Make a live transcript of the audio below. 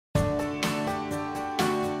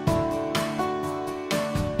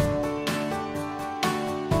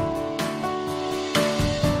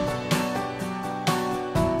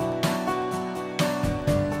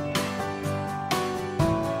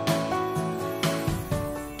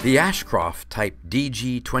The Ashcroft Type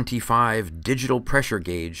DG25 digital pressure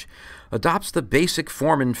gauge adopts the basic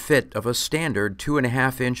form and fit of a standard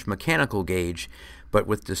 2.5-inch mechanical gauge, but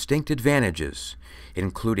with distinct advantages,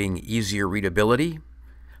 including easier readability,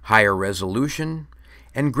 higher resolution,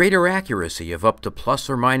 and greater accuracy of up to plus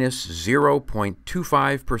or minus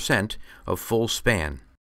 0.25% of full span.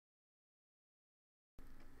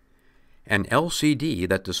 An LCD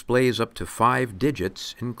that displays up to 5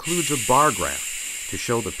 digits includes a bar graph to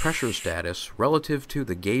show the pressure status relative to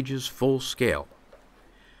the gauge's full scale.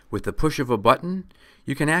 With the push of a button,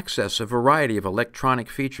 you can access a variety of electronic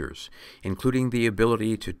features, including the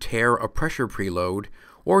ability to tear a pressure preload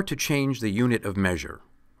or to change the unit of measure.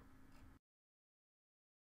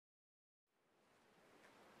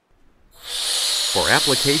 For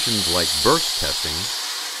applications like burst testing,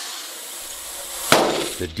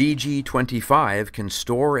 the DG25 can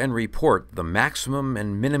store and report the maximum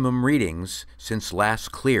and minimum readings since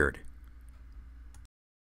last cleared.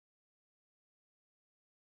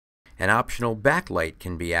 An optional backlight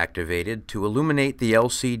can be activated to illuminate the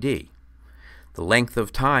LCD. The length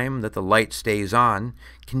of time that the light stays on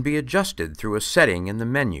can be adjusted through a setting in the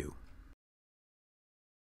menu.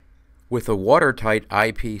 With a watertight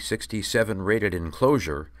IP67 rated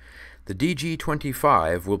enclosure, the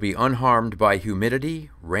DG25 will be unharmed by humidity,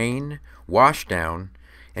 rain, washdown,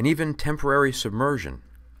 and even temporary submersion.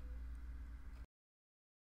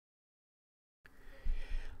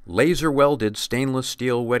 Laser-welded stainless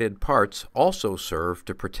steel wetted parts also serve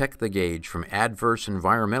to protect the gauge from adverse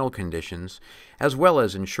environmental conditions, as well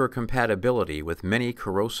as ensure compatibility with many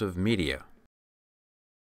corrosive media.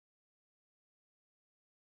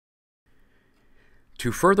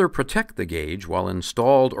 To further protect the gauge while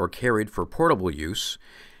installed or carried for portable use,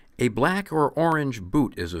 a black or orange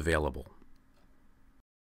boot is available.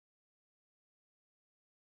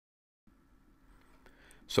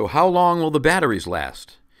 So how long will the batteries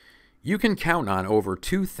last? You can count on over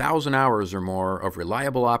 2,000 hours or more of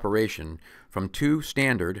reliable operation from 2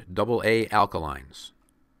 standard AA alkalines.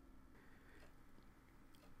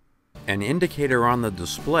 An indicator on the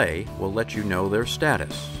display will let you know their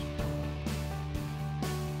status.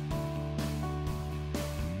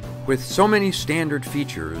 With so many standard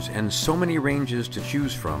features and so many ranges to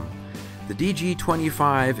choose from, the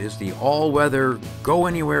DG25 is the all-weather,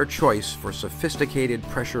 go-anywhere choice for sophisticated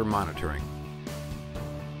pressure monitoring.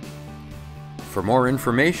 For more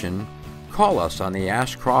information, call us on the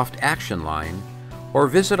Ashcroft Action Line or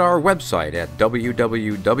visit our website at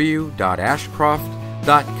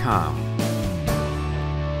www.ashcroft.com.